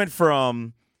 they went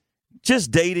from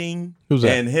just dating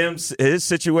and his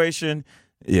situation.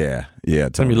 Yeah.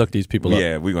 Let me look these people up.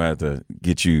 Yeah, we're going to have to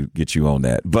get you on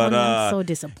that. But I'm so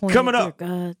disappointed. Coming up,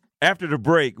 God. After the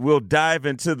break, we'll dive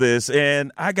into this,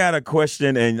 and I got a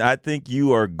question, and I think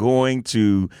you are going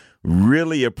to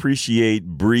really appreciate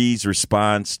Bree's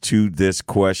response to this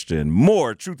question.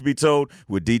 More Truth Be Told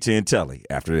with DT and Telly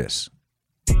after this.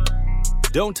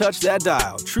 Don't touch that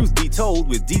dial. Truth Be Told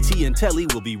with DT and Telly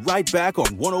will be right back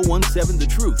on 1017 The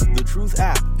Truth, The Truth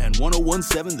app, and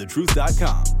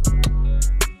 1017thetruth.com.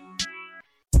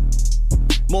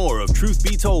 More of Truth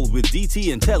Be Told with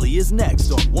DT and Telly is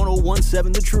next on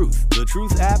 1017 The Truth, The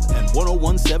Truth app, and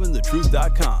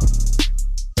 1017thetruth.com.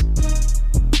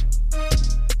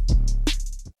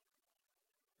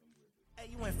 Hey,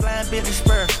 you went flying Billy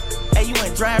Spur. Hey, you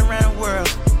went driving around the world.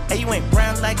 Hey, you went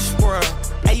brown like a squirrel.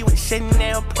 Hey, you went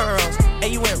Chanel pearls.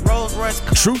 Hey, you went Rolls Royce.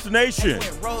 Truth Nation.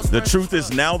 The Truth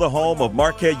is now the home of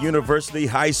Marquette University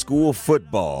High School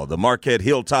football. The Marquette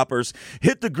Hilltoppers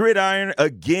hit the gridiron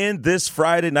again this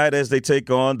Friday night as they take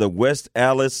on the West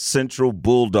Allis Central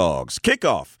Bulldogs.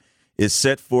 Kickoff is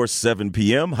set for 7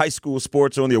 p.m. High school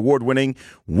sports on the award-winning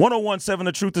 1017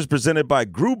 The Truth is presented by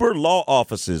Gruber Law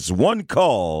Offices. One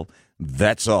call,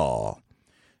 that's all.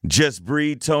 Just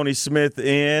Bree, Tony Smith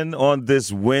in on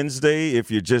this Wednesday. If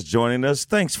you're just joining us,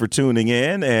 thanks for tuning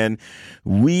in. And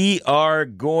we are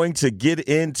going to get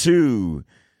into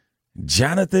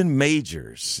Jonathan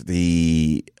Majors,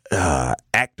 the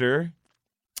actor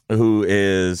who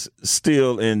is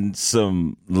still in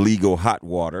some legal hot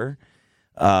water,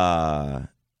 was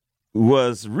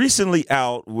recently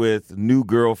out with new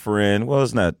girlfriend. Well,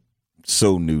 it's not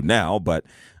so new now, but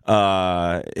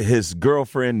his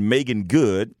girlfriend, Megan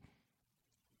Good,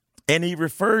 and he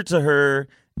referred to her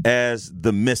as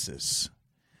the missus.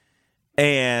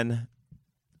 And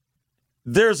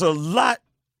there's a lot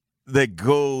that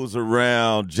goes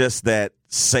around just that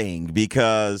saying,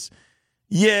 because,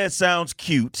 yeah, it sounds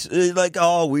cute. Like,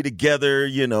 oh, we together,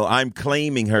 I'm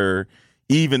claiming her,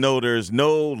 even though there's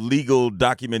no legal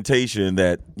documentation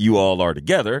that you all are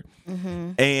together.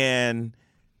 Mm-hmm. And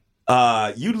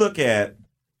you look at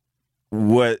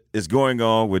what is going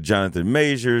on with Jonathan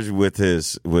Majors with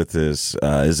his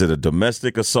is it a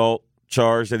domestic assault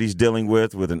charge that he's dealing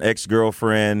with an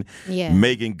ex-girlfriend? Yeah.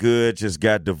 Megan Good just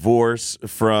got divorced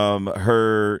from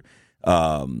her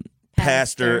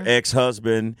pastor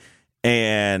ex-husband,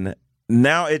 and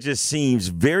now it just seems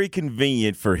very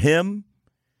convenient for him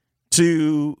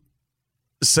to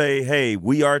say, hey,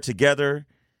 we are together,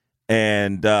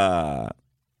 and I'm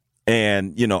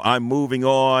moving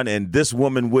on, and this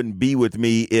woman wouldn't be with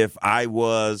me if I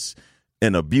was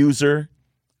an abuser.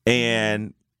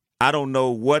 And I don't know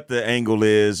what the angle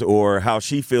is or how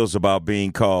she feels about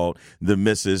being called the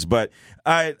missus. But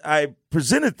I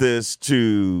presented this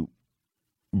to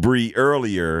Bree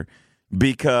earlier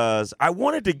because I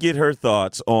wanted to get her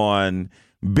thoughts on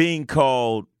being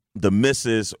called the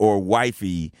missus or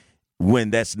wifey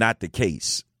when that's not the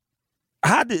case.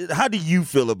 How do you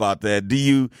feel about that? Do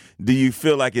you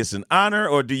feel like it's an honor,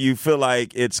 or do you feel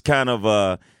like it's kind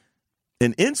of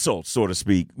an insult, so to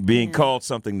speak, being called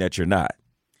something that you're not?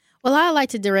 Well, I like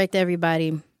to direct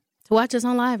everybody to to watch us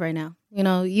on live right now.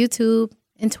 YouTube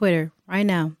and Twitter right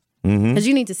now. Because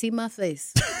you need to see my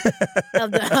face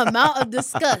of the amount of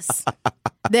disgust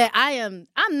that I'm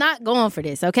not going for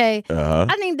this, okay?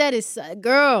 I think that is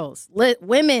girls,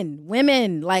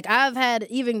 women. Like, I've had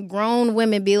even grown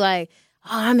women be like, oh,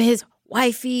 I'm his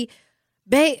wifey.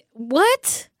 Babe,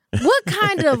 what? What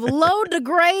kind of low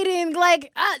degrading, like,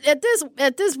 at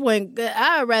this point,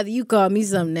 I'd rather you call me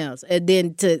something else. And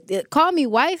then to call me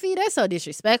wifey, that's so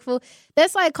disrespectful.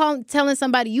 That's like telling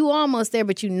somebody you almost there,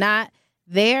 but you're not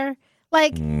there.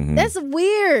 Like, that's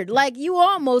weird. Like, you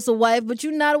almost a wife, but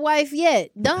you're not a wife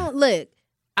yet. Don't look.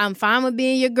 I'm fine with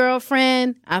being your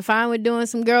girlfriend. I'm fine with doing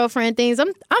some girlfriend things.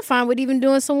 I'm fine with even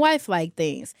doing some wife-like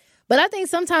things. But I think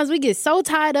sometimes we get so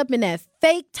tied up in that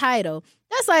fake title.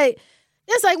 That's like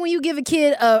when you give a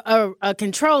kid a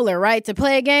controller, right, to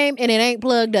play a game and it ain't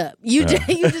plugged up. You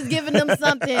just giving them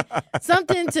something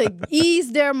to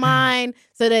ease their mind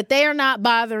so that they are not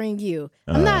bothering you.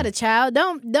 I'm not a child.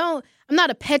 I'm not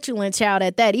a petulant child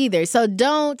at that either. So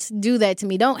don't do that to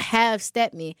me. Don't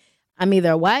half-step me. I'm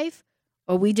either a wife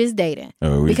or we just dating.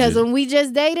 Because when we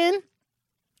just dating,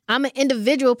 I'm an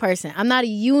individual person. I'm not a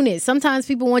unit. Sometimes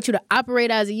people want you to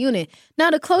operate as a unit.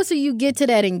 Now, the closer you get to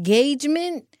that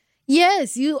engagement,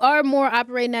 yes, you are more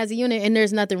operating as a unit, and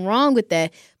there's nothing wrong with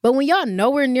that. But when y'all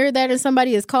nowhere near that and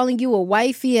somebody is calling you a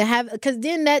wifey, because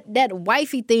then that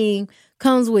wifey thing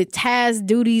comes with tasks,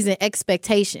 duties, and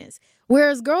expectations.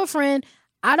 Whereas girlfriend,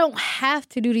 I don't have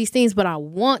to do these things, but I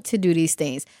want to do these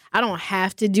things. I don't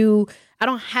have to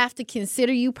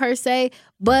consider you per se,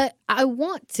 but I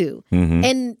want to.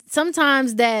 And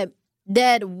sometimes sometimes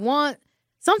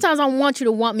I want you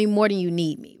to want me more than you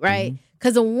need me, right?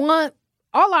 Because all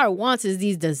our wants is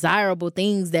these desirable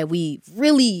things that we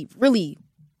really, really,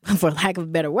 for lack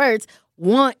of better words,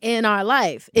 want in our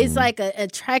life. It's like an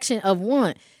attraction of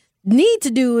want. Need to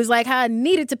do is like how I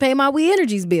needed to pay my We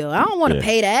Energies bill. I don't want to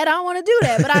pay that. I don't want to do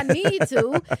that, but I need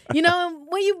to.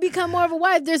 When you become more of a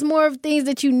wife, there's more of things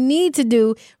that you need to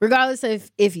do, regardless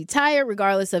of if you're tired,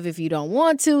 regardless of if you don't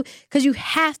want to, because you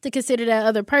have to consider that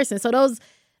other person. So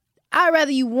I'd rather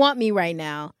you want me right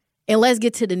now, and let's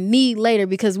get to the need later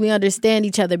because we understand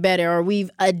each other better or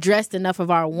we've addressed enough of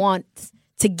our wants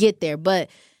to get there. But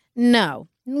no.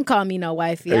 Don't call me no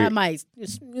wifey. I might,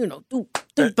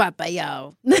 do papa,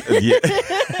 y'all. That's going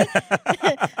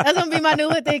to be my new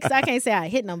thing because I can't say I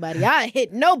hit nobody. I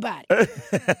hit nobody.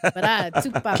 But I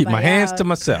keep my hands to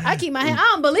myself. I keep my hands. I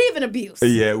don't believe in abuse.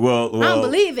 Yeah, well. I don't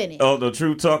believe in it. On the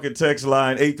True Talking text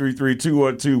line,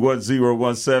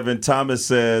 833-212-1017, Thomas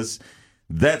says,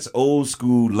 that's old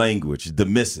school language, the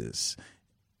missus.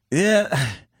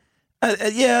 Yeah.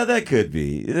 Yeah, that could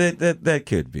be. That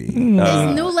could be. It's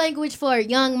new language for a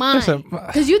young mind.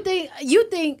 Because you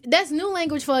think that's new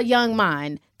language for a young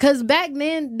mind. Because back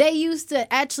then they used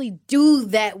to actually do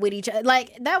that with each other.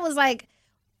 Like that was like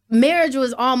marriage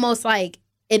was almost like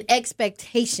an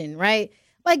expectation, right?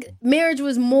 Like marriage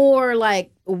was more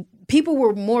like people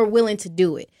were more willing to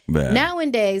do it. Man.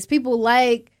 Nowadays, people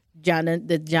like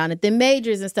the Jonathan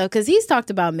Majors and stuff, because he's talked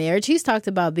about marriage. He's talked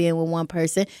about being with one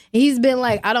person. And he's been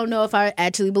like, I don't know if I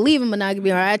actually believe in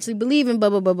monogamy or I actually believe in blah,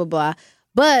 blah, blah, blah, blah.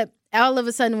 But all of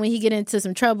a sudden, when he get into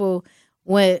some trouble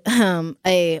with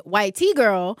a white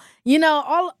T-girl,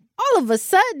 all of a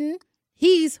sudden,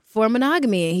 he's for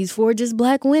monogamy and he's for just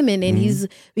black women and he's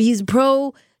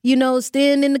pro,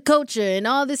 staying in the culture and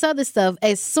all this other stuff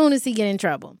as soon as he get in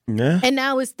trouble. Yeah. And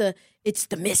now it's the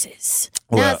missus.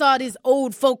 Now it's all this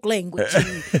old folk language.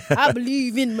 I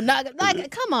believe in monogamy.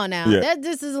 Like, come on now. Yeah.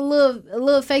 This is a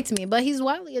little fake to me. But he's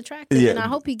wildly attractive, and I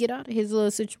hope he get out of his little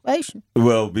situation.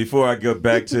 Well, before I go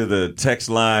back to the text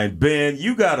line, Ben,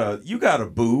 you got a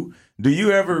boo. Do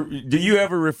you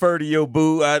ever refer to your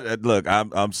boo? Look,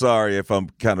 I'm sorry if I'm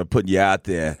kind of putting you out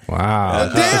there.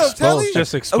 Wow,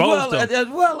 just exposed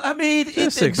them. Well, I mean, Ben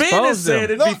has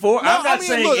said it before. I'm not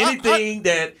saying anything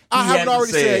that I haven't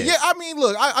already said. Yeah, I mean,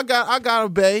 look, I got a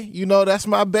bae. That's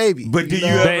my baby. But do you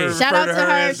ever refer to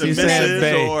her as the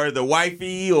missus or the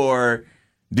wifey, or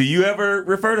do you ever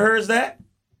refer to her as that?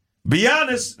 Be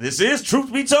honest. This is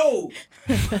truth be told.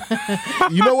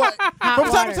 You know what? From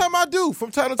time to time I do.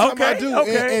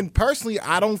 Okay. And personally,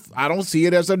 I don't see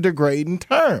it as a degrading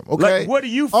term. Okay. Like, what do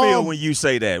you feel when you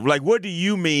say that? Like, what do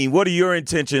you mean? What are your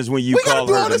intentions when you call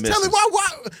her the missus? Why?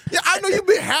 Yeah, I know you've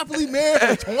been happily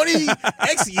married for 20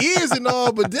 X years and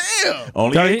all, but damn.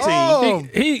 Only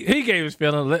 18. He gave his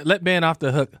feeling. Let Ben off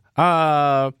the hook.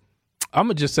 I'm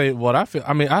gonna just say what I feel.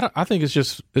 I mean, I think it's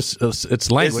just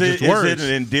it's language. It's words. Is it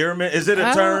an endearment? Is it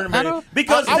a term?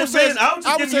 Because I was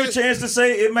just giving you a chance to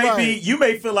say it may be. You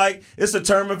may feel like it's a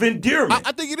term of endearment.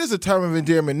 I think it is a term of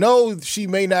endearment. No, she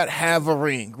may not have a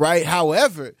ring, right?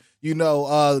 However,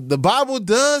 the Bible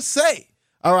does say,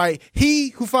 all right, he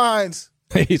who finds.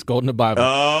 He's quoting the Bible.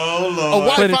 Oh, Lord. A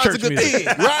wife finds a good thing,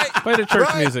 right? Play the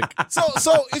church music.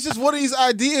 So it's just one of these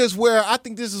ideas where I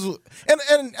think this is,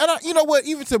 and I, you know what?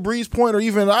 Even to Bree's point, or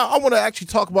even I want to actually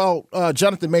talk about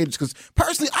Jonathan Majors, because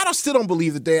personally, still don't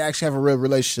believe that they actually have a real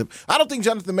relationship. I don't think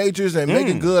Jonathan Majors and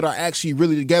Megan Good are actually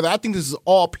really together. I think this is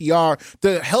all PR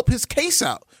to help his case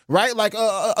out. Right? Like,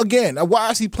 again, why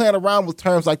is he playing around with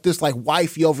terms like this, like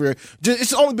wifey over here?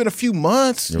 It's only been a few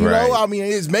months, you know? I mean,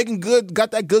 is Megan Good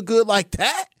got that good like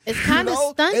that? It's kind of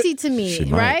stunty to me,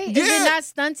 right? Yeah. Is it not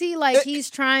stunty? Like, he's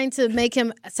trying to make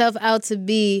himself out to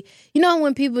be,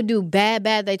 when people do bad,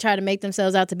 they try to make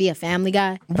themselves out to be a family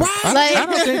guy. Right. I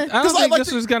don't think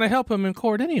this is going to help him in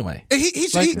court anyway.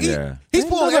 He's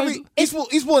pulling everything out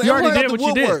the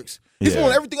woodworks. He's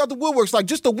pulling everything out the woodworks. Like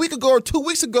just a week ago or 2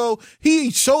 weeks ago, he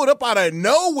showed up out of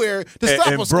nowhere to stop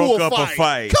a school broke up fight. a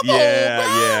fight. Come on,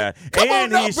 yeah. Come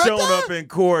on he's shown up in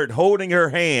court holding her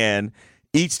hand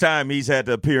each time he's had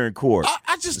to appear in court.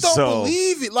 I just don't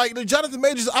believe it. Like the Jonathan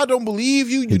Majors, I don't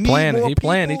believe you. He's playing.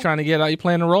 He's trying to get out. He's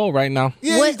playing the role right now.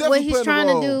 Yeah, what he's trying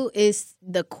to do is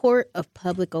the court of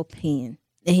public opinion.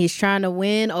 And he's trying to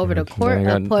win over the court of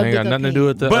public opinion. Ain't got nothing to do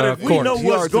with the But if we court. know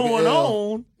what's going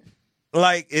on,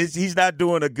 he's not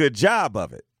doing a good job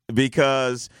of it.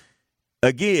 Because,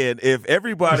 again, if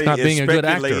everybody is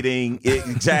speculating,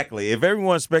 if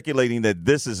everyone's speculating that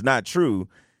this is not true,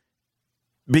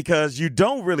 because you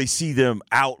don't really see them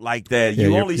out like that. Yeah,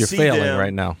 you're see failing them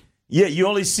right now. Yeah, you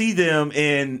only see them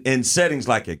in settings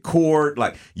like at court.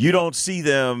 Like you don't see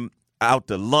them out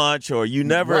to lunch, or you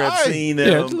never have seen them.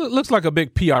 Yeah, it looks like a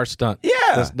big PR stunt.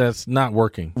 Yeah, that's not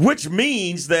working. Which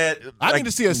means that I need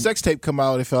to see a sex tape come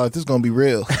out if this is going to be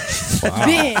real. Wow.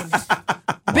 Ben.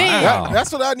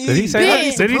 That's what I need. Did he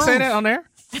say that on there?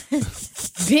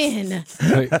 Ben.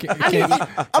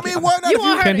 I mean, why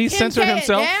not? Can he censor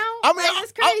himself? I mean,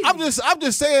 I'm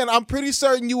just saying. I'm pretty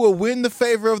certain you will win the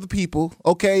favor of the people,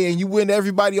 okay, and you win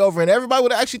everybody over, and everybody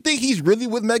would actually think he's really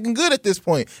with Megan Good at this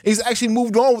point. He's actually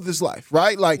moved on with his life,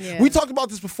 right? Like we talked about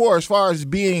this before, as far as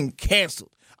being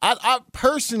canceled. I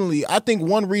personally think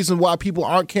one reason why people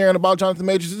aren't caring about Jonathan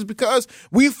Majors is because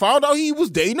we found out he was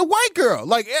dating a white girl.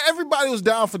 Like, everybody was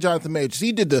down for Jonathan Majors.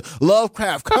 He did the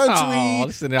Lovecraft Country. Oh,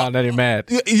 listen, now that you're mad.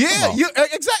 Yeah,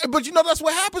 exactly. But, that's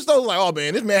what happens, though. Like, oh,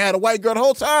 man, this man had a white girl the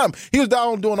whole time. He was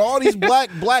down doing all these black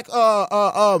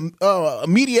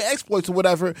media exploits or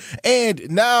whatever. And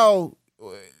now...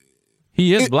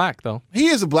 He is black, though. He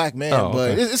is a black man,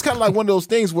 but it's kind of like one of those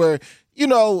things where...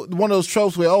 one of those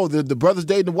tropes where the brother's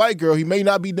dating a white girl. He may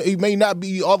not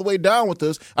be all the way down with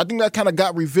us. I think that kind of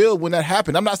got revealed when that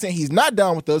happened. I'm not saying he's not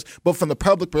down with us, but from the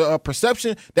public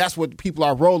perception, that's what people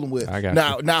are rolling with.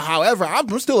 Now, however,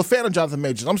 I'm still a fan of Jonathan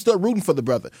Majors. I'm still rooting for the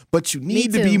brother, but you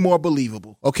need to be more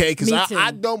believable, okay? Because I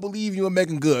don't believe you and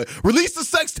Megan Good. Release the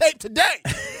sex tape today.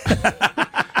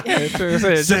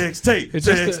 Sex tape.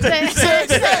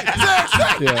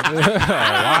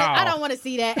 I don't want to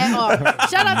see that at all.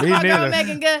 Shout out to my girl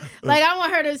Megan Good. Like, I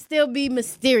want her to still be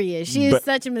mysterious. She is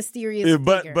such a mysterious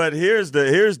figure. But here's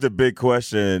the big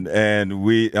question, and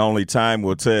only time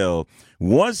will tell.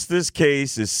 Once this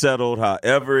case is settled,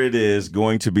 however it is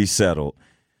going to be settled,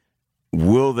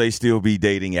 will they still be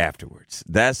dating afterwards?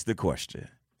 That's the question.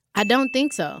 I don't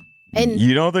think so. And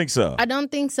you don't think so? I don't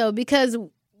think so because,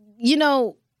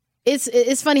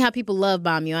 it's funny how people love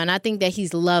bomb you, and I think that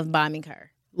he's love bombing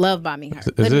her.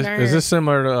 Is this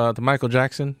similar to Michael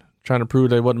Jackson trying to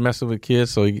prove they wasn't messing with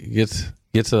kids, so he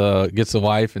gets a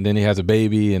wife and then he has a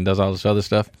baby and does all this other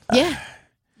stuff?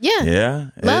 Yeah.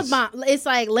 Love bomb. It's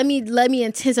like let me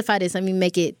intensify this. Let me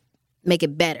make it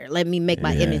better. Let me make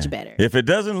my image better. If it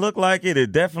doesn't look like it,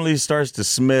 it definitely starts to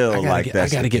smell like that.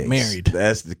 I got to get married.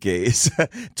 That's the case.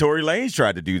 Tory Lanez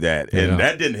tried to do that, and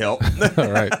that didn't help.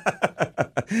 All right.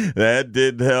 That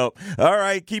didn't help. All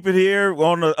right, keep it here.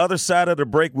 On the other side of the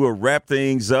break, we'll wrap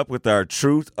things up with our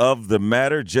Truth of the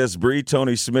Matter. Jess Bree,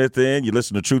 Tony Smith in. You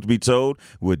listen to Truth Be Told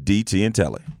with DT and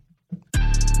Telly.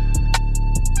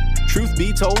 Truth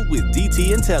Be Told with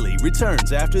DT and Telly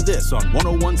returns after this on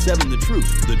 101.7 The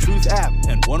Truth, The Truth app,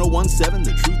 and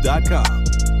 101.7thetruth.com.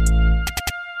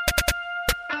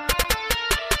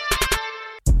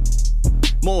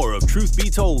 More of Truth Be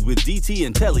Told with DT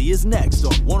and Telly is next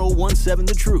on 101.7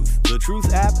 The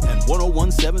Truth app, and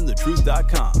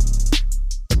 101.7thetruth.com.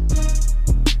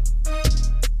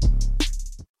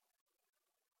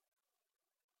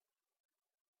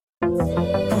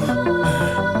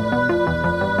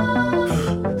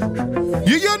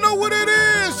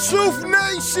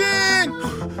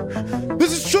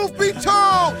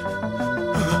 Told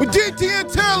with DT and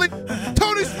Telly,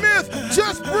 Tony Smith,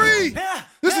 Just Breathe.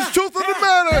 This is Truth of the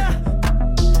Matter.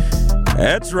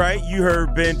 That's right. You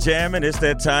heard Benjamin. It's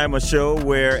that time of show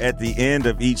where at the end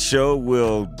of each show,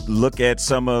 we'll look at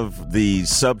some of the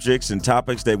subjects and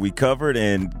topics that we covered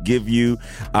and give you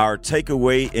our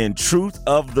takeaway in Truth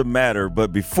of the Matter.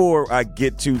 But before I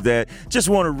get to that, just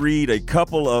want to read a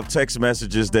couple of text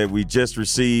messages that we just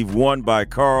received. One by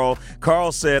Carl.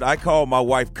 Carl said, I call my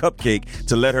wife Cupcake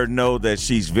to let her know that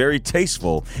she's very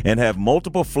tasteful and have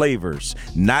multiple flavors.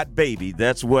 Not baby.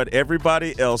 That's what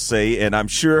everybody else say. And I'm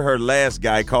sure her last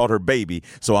guy called her baby,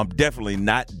 so I'm definitely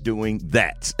not doing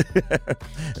that.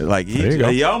 Like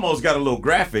he almost got a little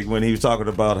graphic when he was talking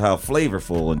about how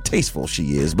flavorful and tasteful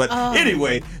she is. But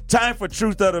anyway, time for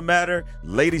Truth of the Matter.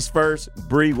 Ladies first.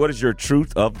 Bree, what is your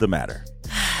Truth of the Matter?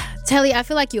 Telly, I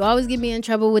feel like you always get me in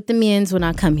trouble with the men's when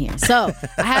I come here. So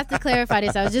I have to clarify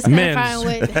this. I was just clarifying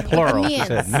with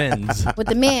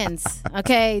the men's.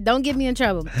 Okay, don't get me in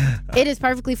trouble. It is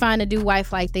perfectly fine to do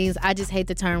wife-like things. I just hate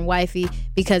the term wifey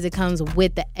because it comes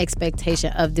with the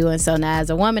expectation of doing so. Now, as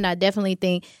a woman, I definitely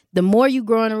think the more you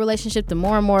grow in a relationship, the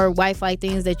more and more wife-like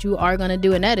things that you are going to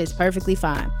do, and that is perfectly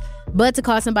fine. But to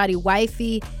call somebody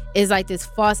wifey is like this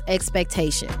false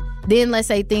expectation. Then let's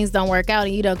say things don't work out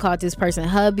and you done called this person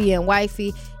hubby and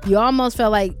wifey. You almost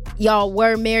felt like y'all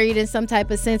were married in some type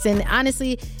of sense. And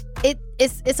honestly,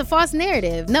 it's a false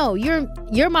narrative. No,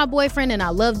 you're my boyfriend and I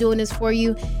love doing this for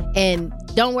you. And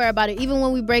don't worry about it. Even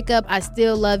when we break up, I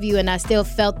still love you and I still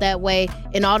felt that way.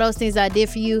 And all those things I did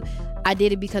for you, I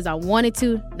did it because I wanted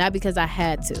to, not because I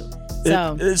had to.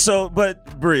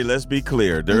 But Bree, let's be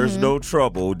clear. There's no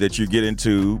trouble that you get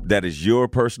into. That is your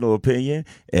personal opinion,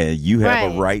 and you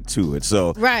have a right to it.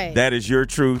 So that is your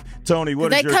truth. Tony,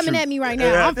 what is your truth? They coming at me right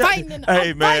now. I'm fighting.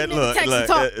 Look,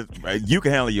 you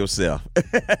can handle yourself.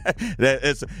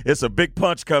 It's a big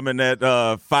punch coming at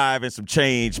 5 and some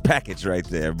change package right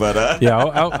there. But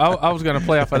I was going to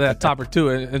play off of that topic too,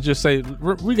 and just say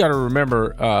we got to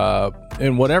remember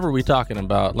in whatever we're talking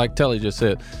about, like Telly just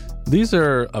said. These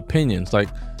are opinions. Like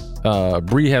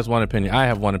Bree has one opinion. I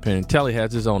have one opinion. Telly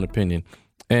has his own opinion.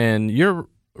 And your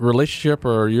relationship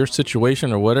or your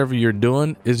situation or whatever you're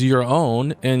doing is your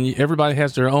own. And everybody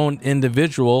has their own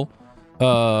individual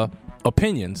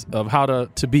opinions of how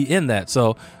to be in that.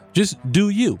 So just do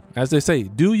you. As they say,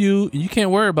 do you. You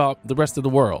can't worry about the rest of the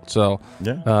world. So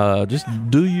just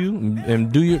do you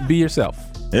and be yourself.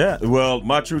 Yeah, well,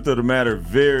 my truth of the matter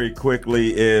very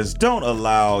quickly is don't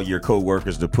allow your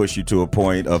coworkers to push you to a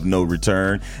point of no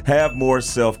return. Have more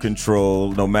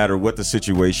self-control no matter what the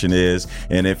situation is.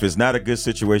 And if it's not a good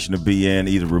situation to be in,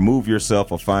 either remove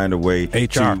yourself or find a way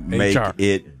to make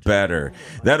it better.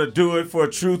 That'll do it for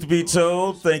Truth Be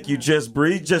Told. Thank you, Just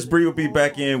Bree. Just Bree will be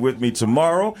back in with me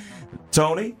tomorrow.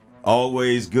 Tony,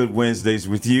 always good Wednesdays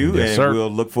with you, yes, and sir. We'll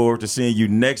look forward to seeing you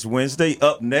next Wednesday.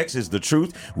 Up next is The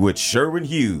Truth with Sherwin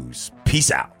Hughes.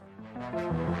 Peace out.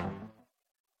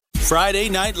 Friday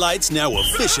Night Lights now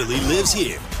officially lives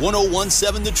here.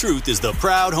 101.7 The Truth is the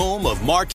proud home of Mark